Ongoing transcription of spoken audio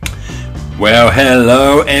Well,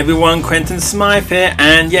 hello everyone, Quentin Smythe here,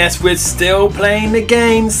 and yes, we're still playing the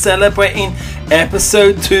game, celebrating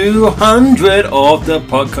episode 200 of the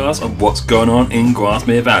podcast of what's going on in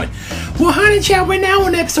Grasmere Valley. Well, honey child, we're now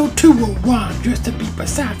on episode 201, just to be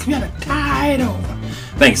precise. We gotta tie it over.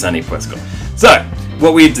 Thanks, Annie Prescott. So,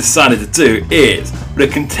 what we've decided to do is, the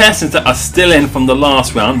contestants that are still in from the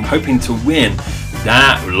last round, hoping to win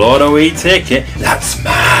that lottery ticket, that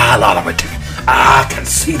small lottery ticket. I can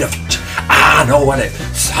see the future. I know what it is.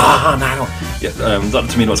 Son, I don't. Yeah,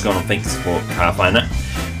 Dr. Tamina, what's going on? Thanks for clarifying that.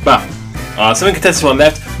 But some contestants who are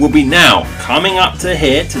left will be now coming up to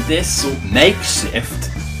here to this sort of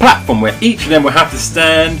makeshift platform where each of them will have to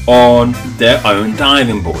stand on their own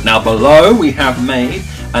diving board. Now below we have made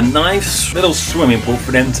a nice little swimming pool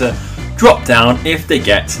for them to drop down if they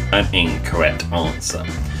get an incorrect answer.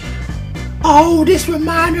 Oh, this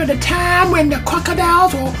reminds me of the time when the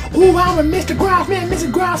crocodiles were all around with Mr. Grasmere and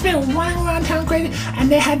Mrs. Grasmere were running around town crazy, and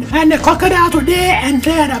the crocodiles were there, and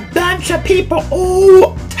they had a bunch of people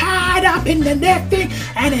all tied up in the net thing,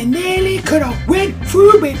 and they nearly could have went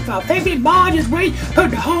through with a baby barge's weight, put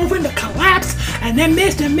the whole thing to collapse, and then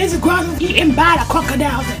Mr. and Mrs. Grasmere were eaten by the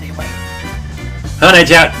crocodiles anyway. Honey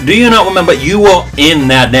Jack, do you not remember you were in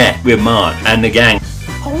that net with Marge and the gang?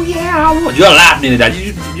 Oh yeah, I was. You're laughing at that.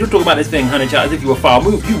 You're talking about this thing, Honey Child, as if you were far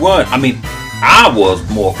moved. You weren't. I mean, I was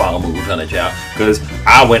more far moved, Honey Child, because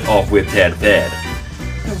I went off with Ted Fed.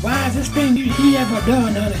 The wisest thing he ever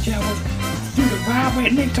done, Honey Child, was do the right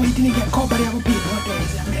way next so he didn't get caught by the other people.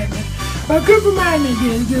 But good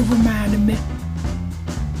reminding me.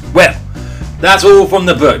 Well, that's all from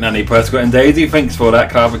the book, Nanny Prescott and Daisy. Thanks for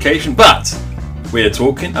that clarification. But we're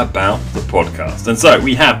talking about the podcast. And so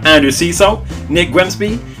we have Andrew Seasalt, Nick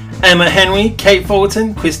Grimsby, Emma Henry, Kate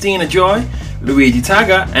Fullerton, Christina Joy, Luigi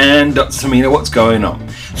Tagger, and Dr. Tamina. What's going on?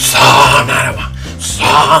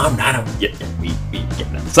 Yeah, we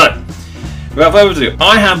get that. So, without further ado,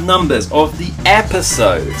 I have numbers of the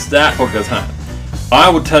episodes that podcast had. I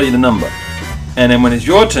will tell you the number. And then when it's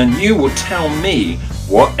your turn, you will tell me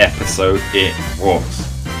what episode it was.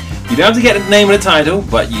 You don't have to get the name of the title,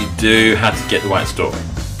 but you do have to get the right story.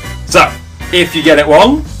 So, if you get it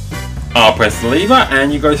wrong, I'll press the lever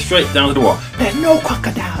and you go straight down to the wall. There's no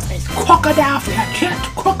crocodiles. There's crocodile for that chat.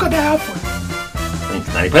 Crocodile for. Thanks,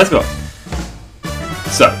 Nanny Prescott.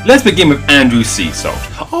 So, let's begin with Andrew Seasalt.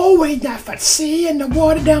 Always that for sea and the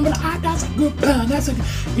water down below. That's a good pun.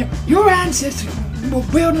 Your ancestors were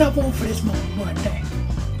building up on for this moment, weren't they?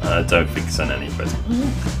 I don't think so, Nanny Prescott.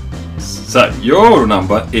 So, your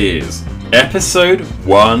number is episode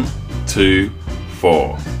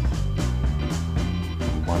 124.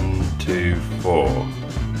 124.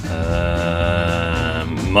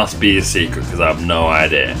 Must be a secret because I have no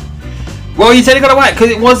idea. Well, you said you got it right because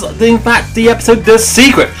it was, in fact, the episode The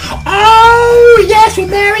Secret. Oh, yes, with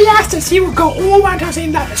Mary Astor. She would go all around town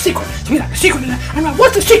saying that the secret. So we like the secret. And I'm like,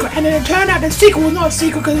 what's the secret? And then it turned out the secret was not a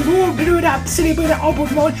secret because it was all to do with that silly bit of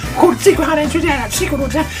open mode called the secret. How they introduced that secret all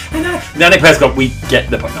the time. And Nanny Prescott, we get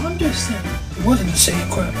the point. I'm just saying, it wasn't a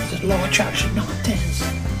secret. It was a law attraction, not tense.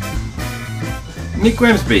 Nick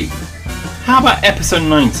Grimsby, how about episode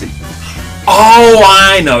 90? Oh,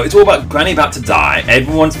 I know. It's all about Granny about to die.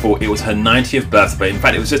 Everyone's thought it was her 90th birthday. In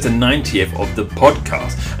fact, it was just the 90th of the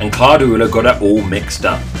podcast. And Cardula got it all mixed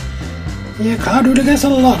up. Yeah, Cardula gets a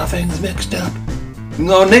lot of things mixed up.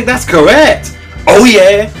 No, Nick, that's correct. Oh,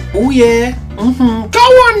 yeah. Oh, yeah. Mm-hmm. Go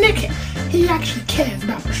on, Nick. He actually cares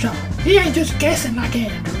about the show. He ain't just guessing like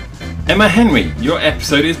Andrew. Emma Henry, your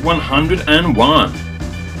episode is 101.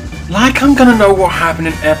 Like I'm gonna know what happened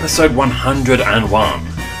in episode 101.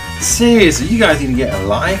 Seriously, you guys need to get a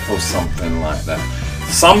life or something like that.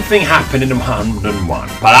 Something happened in 101,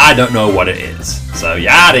 but I don't know what it is. So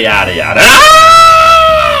yada yada yada.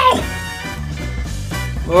 Ah!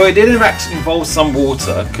 Well, it did in fact involve some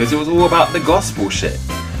water because it was all about the gospel shit.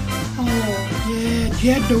 Oh yeah,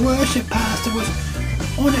 Jed the worship pastor was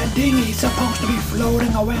on that dinghy supposed to be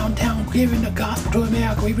floating around town giving the gospel to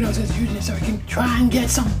America, even though it's using it so he can try and get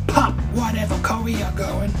some pop whatever career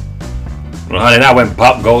going. Well, honey, that when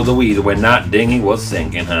pop goes the weed when that dinghy was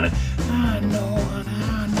sinking, honey. I know, honey,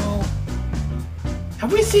 I know.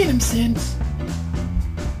 Have we seen him since?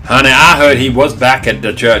 Honey, I heard he was back at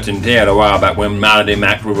the church in Ted a while back when Melody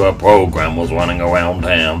Mac with her program was running around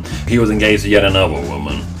town. He was engaged to yet another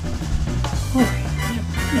woman. Oh,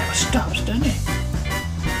 he never stops, doesn't he?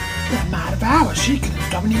 That might have hours, she couldn't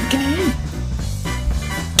stop and can eat.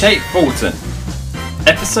 Kate Fulton,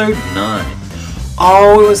 episode 9.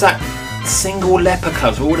 Oh, it was that single leper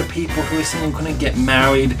clubs where all the people who were single couldn't get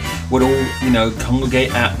married would all,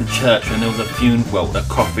 congregate at the church when there was a funeral, a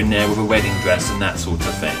coffin there with a wedding dress and that sort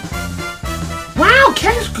of thing. Wow,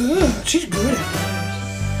 Kate's good. She's good at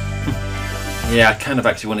Yeah, I kind of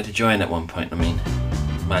actually wanted to join at one point. I mean,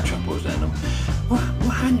 my troubles then. well,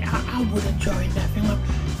 honey, I wouldn't join that thing.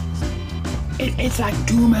 It's like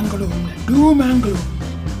doom and gloom. Doom and gloom.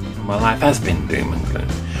 My life has been doom and gloom.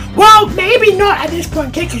 Well, maybe not at this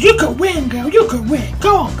point, Kate, because you could win, girl. You could win.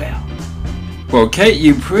 Go on, girl. Well, Kate,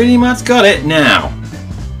 you pretty much got it now.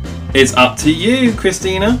 It's up to you,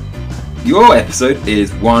 Christina. Your episode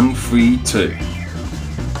is 132.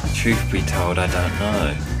 Truth be told, I don't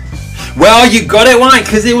know. Well, you got it right,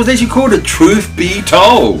 because it was actually called a Truth Be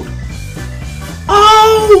Told.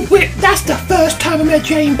 Oh, wait, that's the first time I met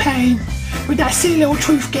Jane Payne with that silly little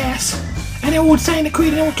truth gas. And they all saying the creed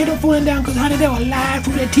and they all kept on falling down because, honey, they were lying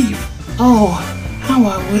through their teeth. Oh, how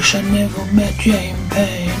I wish I never met Jane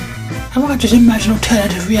Payne. I might just imagine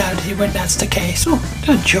alternative reality when that's the case. Oh,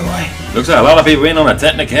 the joy. Looks like a lot of people in on a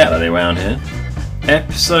technicality around here.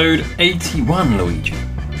 Episode 81, Luigi.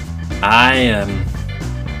 I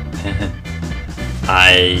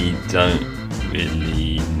don't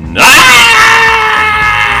really know.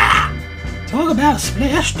 Talk about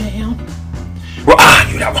Splashdown. Well,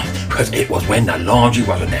 I knew that one because it was when the laundry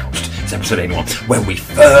was announced. It's episode 81, when we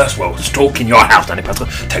first were stalking your house, Danny Pascal,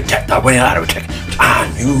 to get the winning lottery ticket, which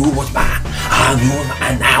I knew was mine. I knew it was mine,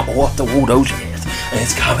 and now after all those years,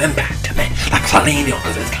 it's coming back to me like Celine Dion,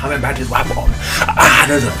 because it's coming back to his wife. I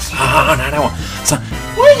know the son, I know. So,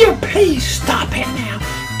 will you please stop it now?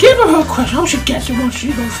 Give her her question. How she gets it once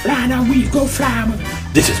she goes flying out. We go flying with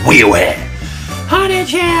her. this is wheel hair. Honey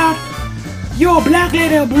child, your black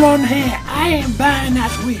lady with blonde hair, I ain't buying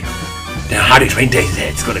that wheel. Now, how do you train Daisy's hair?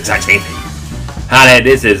 It's got the exact same thing. Honey,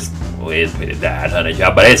 this is, well, it's pretty bad, honey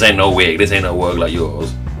child, but this ain't no wig. This ain't no work like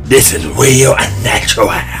yours. This is real and natural.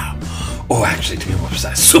 Or actually, to be more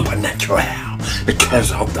precise, supernatural,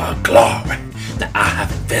 because of the glory that I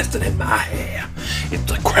have invested in my hair. It's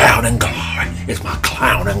the crown and glory. It's my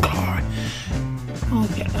clown and glory. Oh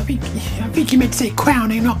yeah, I think you meant to say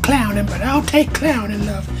crowning, not clowning, but I'll take clowning,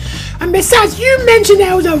 love. And besides, you mentioned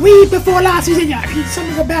there was a weave before last week.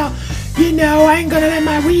 Something about, you know, I ain't gonna let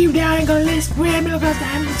my weave down, I ain't gonna let it spread me because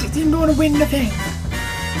I'm just gonna win the thing.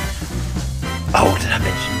 Oh, did I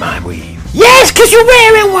mention my weave? Yes, because you're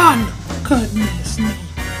wearing one! Goodness me.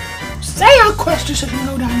 Say our question so we can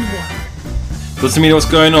go down the water. Doesn't mean what's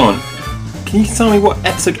going on. Can you tell me what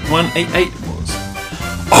episode 188 was?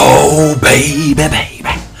 Oh, baby, baby.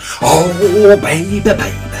 Oh, baby,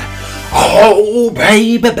 baby. Oh,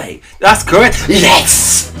 baby, baby. That's correct.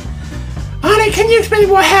 Yes! Honey, can you explain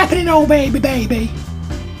what happened in Oh Baby Baby?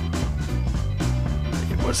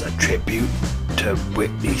 It was a tribute to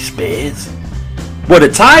Britney Spears. Well, the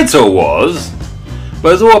title was, but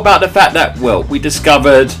it was all about the fact that, well, we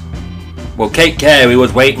discovered, well, Kate Carey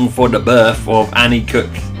was waiting for the birth of Annie Cook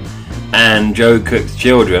and Joe Cook's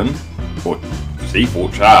children, or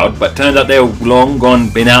C4 child, but turns out they were long gone,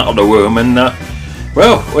 been out of the womb, and,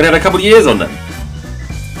 well, we had a couple of years on them.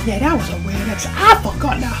 Yeah, that was a weird episode. I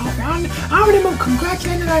forgot that whole thing. I remember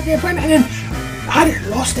congratulating her girlfriend, and then I just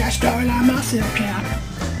lost that storyline myself, child.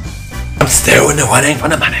 I'm still in the running for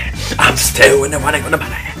the money. I'm still in the running for the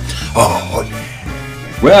money. Oh,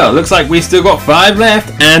 yeah. Well, looks like we've still got 5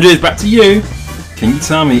 left. Andrew, it's back to you. Can you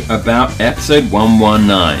tell me about episode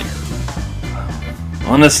 119?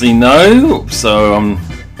 Honestly, no. So,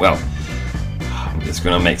 well, I'm just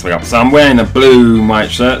going to make something up. So I'm wearing a blue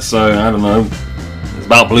white shirt, so I don't know. It's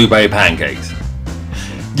about blueberry pancakes.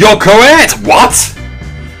 You're correct! What?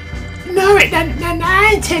 No,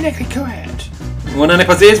 I ain't technically correct. Well, then if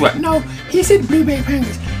it is what? No, he said blueberry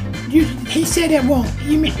pancakes. He said it wrong.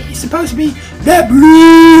 It's supposed to be the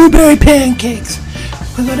blueberry pancakes.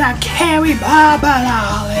 Because of that Carrie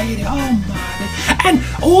Barbara lady. Oh my. And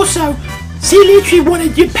also, she literally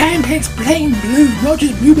wanted your pancakes plain blue, not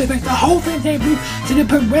just blueberry pancakes. The whole thing ain't blue. So they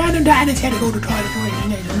put random diamonds had to go to the toilet for it.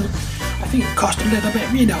 I think it cost a little bit,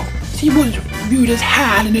 you know. She was viewed as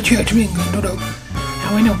high in the Church of England, although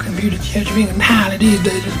how we know can view the Church of England highly these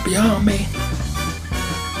days is beyond me.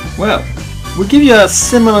 Well, we'll give you a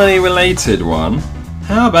similarly related one.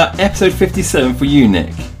 How about episode 57 for you,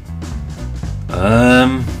 Nick?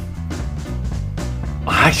 I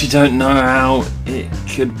actually don't know how it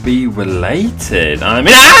could be related. I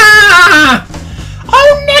mean,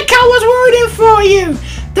 Oh, Nick, I was worried for you.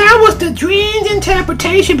 That was the dream's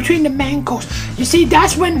interpretation between the main course. You see,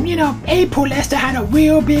 that's when, you know, April Lester had a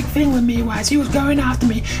real big thing with me while she was going after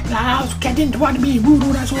me. And I was getting to want to be rude,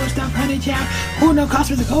 all that sort of stuff, honey child. Who no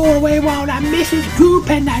customers all the way while that Mrs. Goop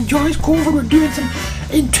and that Joyce Crawford were doing some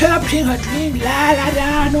interpreting her dream, la la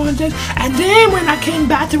la, nonsense. And then when I came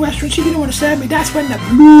back to the restaurant, she didn't want to serve me. That's when the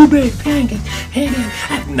blueberry pancakes hit in.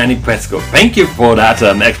 And Nanny Prescott, thank you for that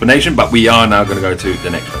explanation, but we are now going to go to the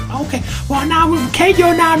next one. okay, well now, Kate,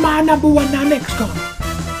 you're now my number one. Now next one.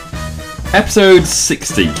 Episode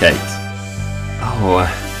 60, Kate. Oh,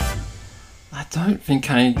 I don't think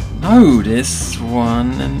I know this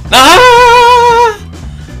one.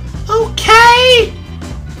 Okay.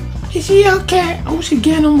 Is he okay? Oh, she's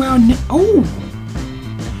getting on well. Oh.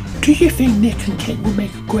 Do you think Nick and Kate will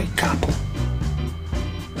make a great couple?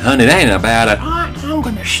 Honey, that ain't about it. I'm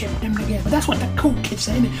gonna ship them together. That's what the cool kids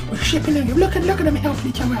say. We're shipping them together. Look at them helping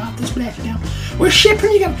each other out this Splashdown. We're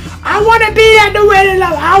shipping together. I wanna be at the wedding,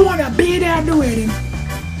 love. I wanna be there at the wedding.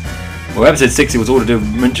 Well, episode 60 was all to do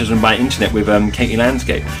with mentions by internet with Katie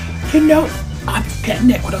Landscape. You know, I bet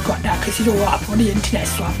Nick would have got that because he's all up on the internet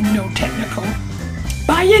stuff and technical.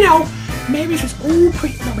 But you know, maybe it's all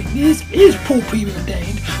this is all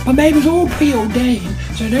preordained, but maybe it's all preordained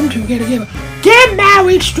so them two get together. Get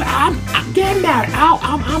married, I'm getting married.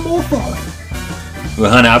 I'm all for it.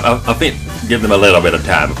 Well, honey, I think give them a little bit of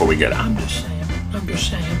time before we get it. I'm just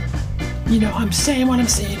saying. You know, I'm saying what I'm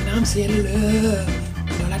saying, and I'm saying love.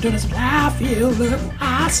 You know, like doing this, I feel love,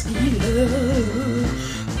 I see love.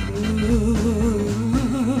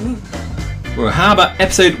 Well, how about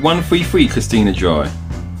episode 133, Christina Joy?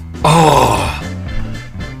 Oh,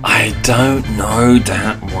 I don't know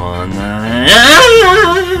that one.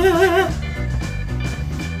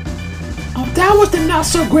 Oh, that was the Not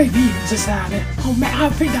So Great Vegan Society. Oh man, I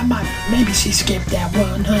think maybe she skipped that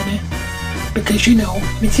one, honey. Because you know,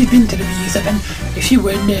 I mean, she's been to the vegan stuff, and if she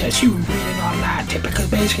wasn't there, she would really not like it. Because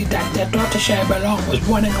basically, that Dr. Sherry Ballon was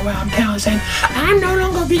running around town saying, "I'm no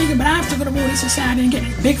longer vegan, but I'm still gonna rule this society and get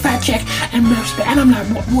a big fat check and respect." And I'm like,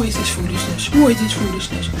 what is this foolishness? What is this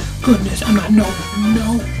foolishness? Goodness, I'm like, no.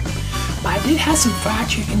 But I did have some fried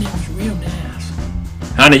chicken that was real nice.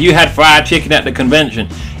 Honey, you had fried chicken at the convention.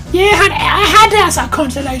 Yeah, honey, I had to have some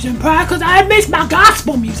consolation prayer because I missed my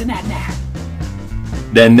gospel music that night.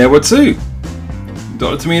 Then there were two.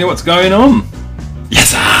 Dr. Tamina, what's going on?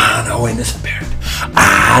 Yes, I know in the spirit.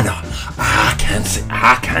 I know. I can see.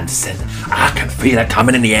 I can sense. I can feel it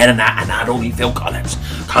coming in the air tonight, and I don't even feel colors.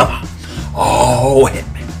 Come on. Oh, hit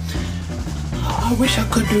me. I wish I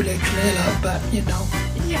could do that clearer, but you know,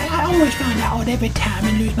 yeah, I always find out every time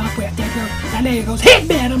and lose my breath. That lady goes, "Hit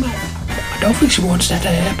me," and I'm like, I don't think she wants that to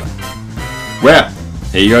happen. Well,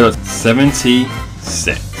 here you go.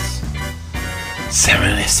 76.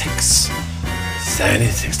 76.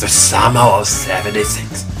 76. The summer of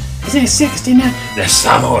 76. Is it 69? The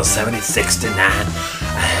summer of 69.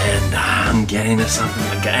 And I'm getting to something.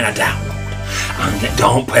 I'm getting a download.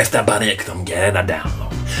 Don't press that button because I'm getting a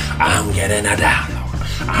download. I'm getting a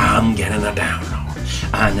download. I'm getting a download.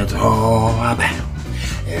 And it's all about.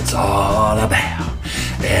 It's all about.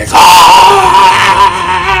 It's all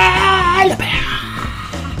about.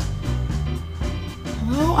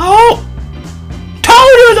 Oh!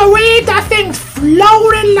 Told you to read that thing's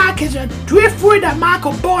floating like it's a driftwood that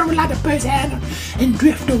Michael Bourne would like to put his hand on and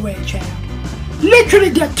drift away, child. Literally,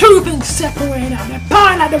 the two things separate out. They're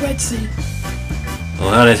part like the Red Sea.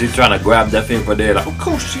 Well, honey, she's trying to grab that thing for there. Like, Of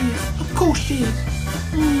course she is. Of course she is.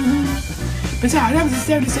 Besides, that was in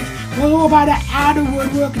 76. It was all about that outer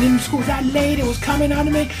wood working in the school. That lady was coming out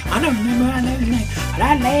of me. I don't remember that lady's name. But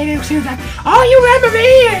that lady, she was like, "Oh, you remember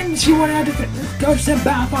me?" And she wanted to go to some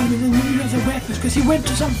bath on me and we was a breakfast because he went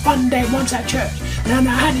to some fun day once at church. And I'm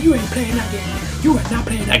like, "Honey, you ain't playing that game. You are not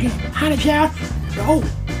playing that game. Honey, child, no."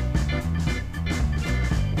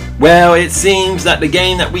 well, it seems that the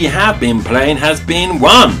game that we have been playing has been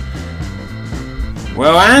won.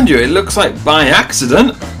 Well, Andrew, it looks like by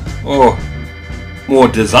accident, or more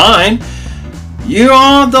design, you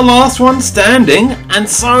are the last one standing, and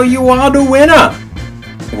so you are the winner.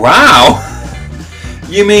 Wow!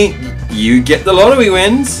 You mean you get the lottery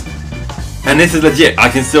wins? And this is legit, I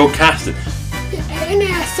can still cast it. And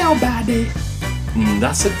that's so bad, dude.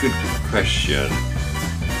 That's a good question.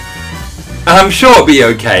 I'm sure it'll be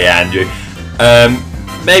okay, Andrew.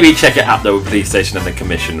 Maybe check it out though with police station and the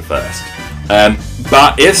commission first.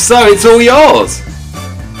 But if so, it's all yours.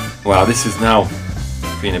 Wow, this is now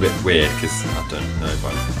being a bit weird because I don't know if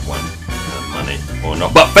I won money or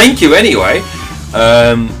not. But thank you anyway.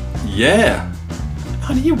 Yeah.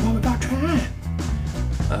 Honey, you won without trying.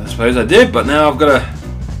 I suppose I did, but now I've got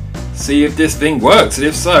to see if this thing works. And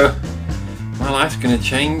if so, my life's going to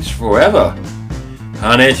change forever.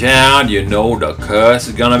 Honey child, you know the curse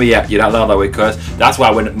is gonna be at you. That lottery curse. That's why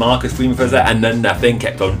when Marcus Freeman first said, and then that thing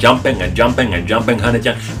kept on jumping and jumping and jumping, honey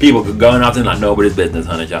child, people could go out and like nobody's business,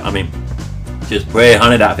 honey child. I mean, Just pray,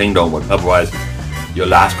 honey, that thing don't work. Otherwise, your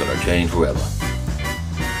life's gonna change forever.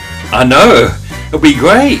 I know. It'll be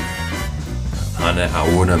great. Honey,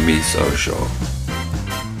 I wouldn't be so sure.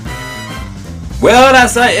 Well,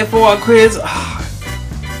 that's it for our quiz.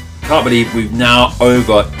 Can't believe we've now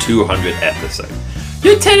over 200 episodes.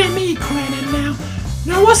 You're telling me, Quentin, now.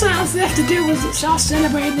 Now, what's else left to do was start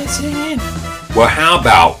celebrating this thing in? Well, how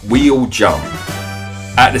about we all jump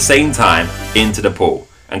at the same time into the pool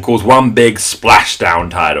and cause one big splashdown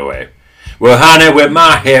tidal wave? Well, honey, with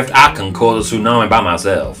my heft, I can cause a tsunami by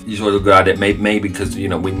myself. You sort of good idea, maybe because, you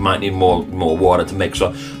know, we might need more water to make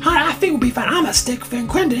sure. Honey, I think we'll be fine. I'm a stick fan.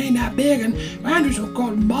 Quentin ain't that big, and Andrew's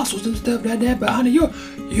got muscles and stuff like that. But honey, you're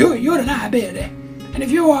the liability. And if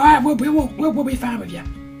you're alright, we'll be fine with you.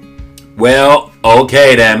 Well,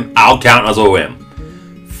 okay then. I'll count us all in.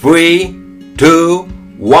 3, 2,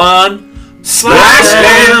 1.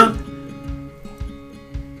 Splashdown!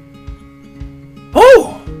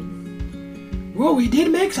 Oh! Well, we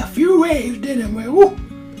did make a few waves, didn't we? Ooh.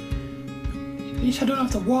 At least I don't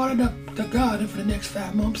have to water the garden for the next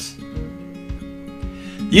 5 months.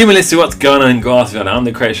 You've been listening to What's Going On in Grassfield. I'm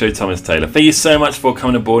the Creator Show, Thomas Taylor. Thank you so much for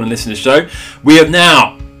coming aboard and listening to the show. We have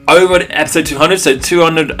now over episode 200, so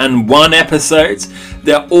 201 episodes.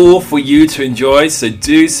 They're all for you to enjoy, so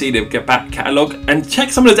do see the back catalogue and check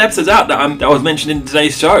some of those episodes out that I was mentioned in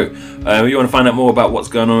today's show. If you want to find out more about what's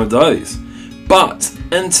going on with those. But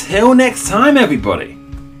until next time, everybody.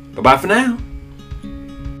 Bye-bye for now.